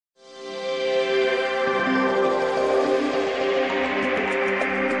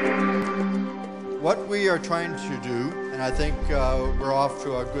What we are trying to do, and I think we're off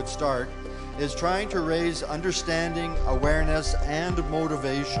to a good start, is trying to raise understanding, awareness, and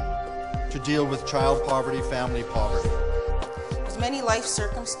motivation to deal with child poverty, family poverty. There's many life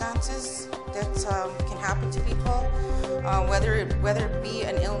circumstances that can happen to people, whether it be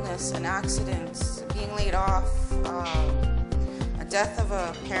an illness, an accident, being laid off, a death of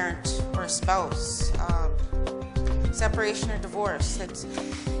a parent or a spouse, separation or divorce, that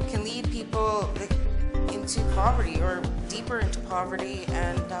can lead people into poverty or deeper into poverty,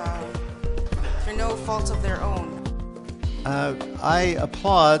 and for no fault of their own. I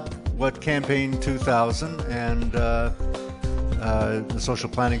applaud what Campaign 2000 and the Social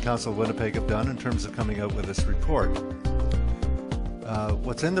Planning Council of Winnipeg have done in terms of coming out with this report.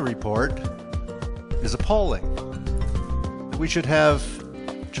 What's in the report is appalling. We should have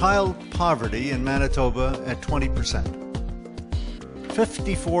child poverty in Manitoba at 20%.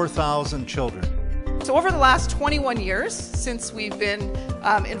 54,000 children. So over the last 21 years, since we've been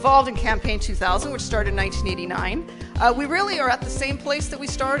involved in Campaign 2000, which started in 1989, we really are at the same place that we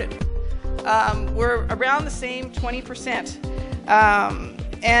started. We're around the same 20%.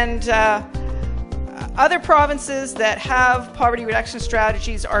 Other provinces that have poverty reduction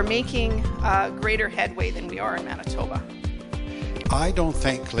strategies are making greater headway than we are in Manitoba. I don't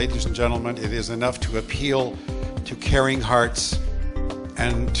think, ladies and gentlemen, it is enough to appeal to caring hearts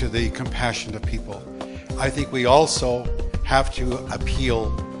and to the compassion of people. I think we also have to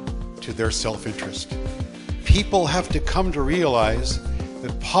appeal to their self-interest. People have to come to realize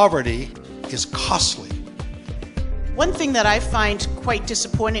that poverty is costly. One thing that I find quite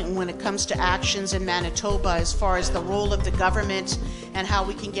disappointing when it comes to actions in Manitoba, as far as the role of the government and how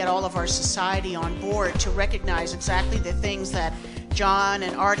we can get all of our society on board to recognize exactly the things that John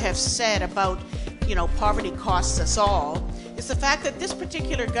and Art have said about, poverty costs us all, is the fact that this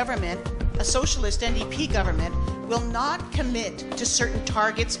particular government, a socialist NDP government, will not commit to certain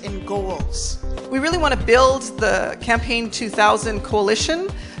targets and goals. We really want to build the Campaign 2000 coalition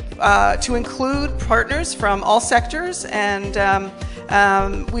to include partners from all sectors, and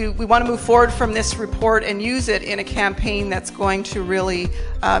we want to move forward from this report and use it in a campaign that's going to really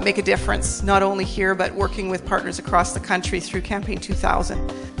make a difference, not only here but working with partners across the country through Campaign 2000.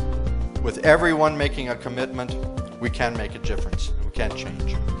 With everyone making a commitment, we can make a difference. We can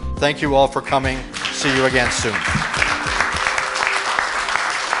change. Thank you all for coming. See you again soon.